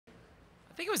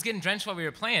I think it was getting drenched while we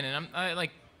were playing, and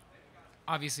like,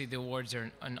 obviously the awards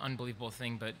are an unbelievable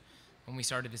thing, but when we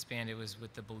started this band, it was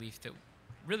with the belief that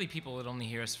really people would only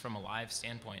hear us from a live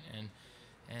standpoint,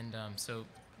 and so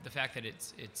the fact that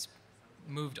it's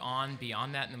moved on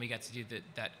beyond that, and then we got to do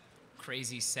that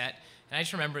crazy set, and I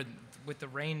just remember with the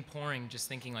rain pouring, just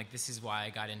thinking like, this is why I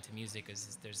got into music,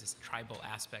 is there's this tribal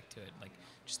aspect to it, like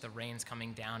just the rain's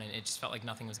coming down, and it just felt like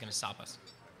nothing was going to stop us.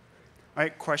 All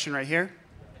right, question right here.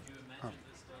 Did you imagine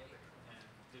this day,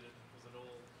 and was it all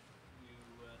you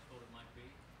thought it might be,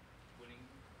 winning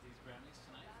these Grammys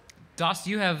tonight? Dost,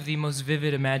 you have the most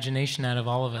vivid imagination out of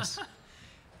all of us.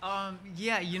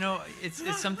 Yeah, you know, it's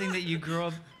something that you grow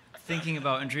up thinking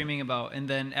about and dreaming about, and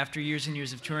then after years and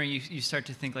years of touring, you start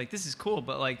to think like, this is cool,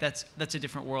 but like that's a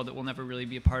different world that we'll never really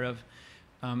be a part of.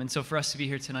 And so for us to be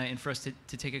here tonight and for us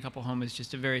to take a couple home is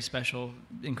just a very special,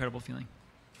 incredible feeling.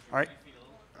 All right.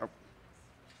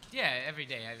 Yeah, every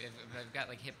day I've got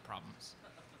like hip problems.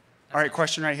 All right,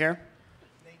 question right here.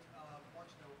 Nate, want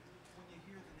to know, when you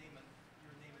hear the name,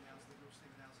 your name announced, the group's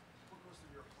name announced, what goes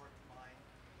through your heart and mind?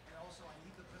 And also, I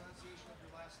need the pronunciation of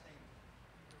your last name.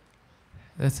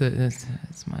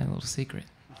 That's my little secret.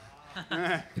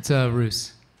 It's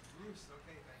Ruess. Bruce,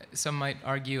 okay, thank you. Some might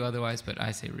argue otherwise, but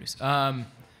I say Ruess. I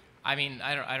mean,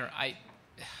 I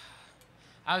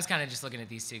was kind of just looking at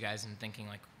these two guys and thinking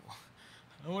like,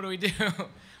 what do we do?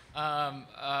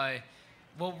 Well,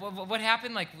 what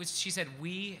happened? Like, she said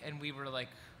we, and we were like,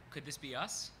 could this be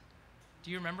us?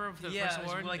 Do you remember the first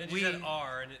award? Like we said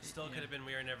R, and it still could have been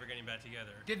We Are Never Getting Back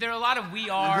Together. There were a lot of We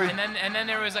Are, and then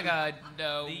there was like a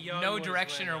Young No was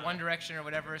Direction when, or One Direction or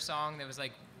whatever song that was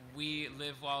like We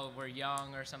Live While We're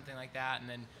Young or something like that, and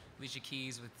then Alicia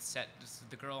Keys with Set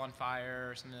the Girl on Fire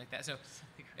or something like that. So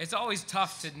it's always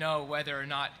tough to know whether or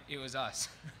not it was us.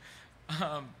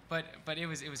 But it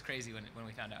was crazy when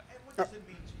we found out. And what does it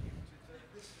mean to you?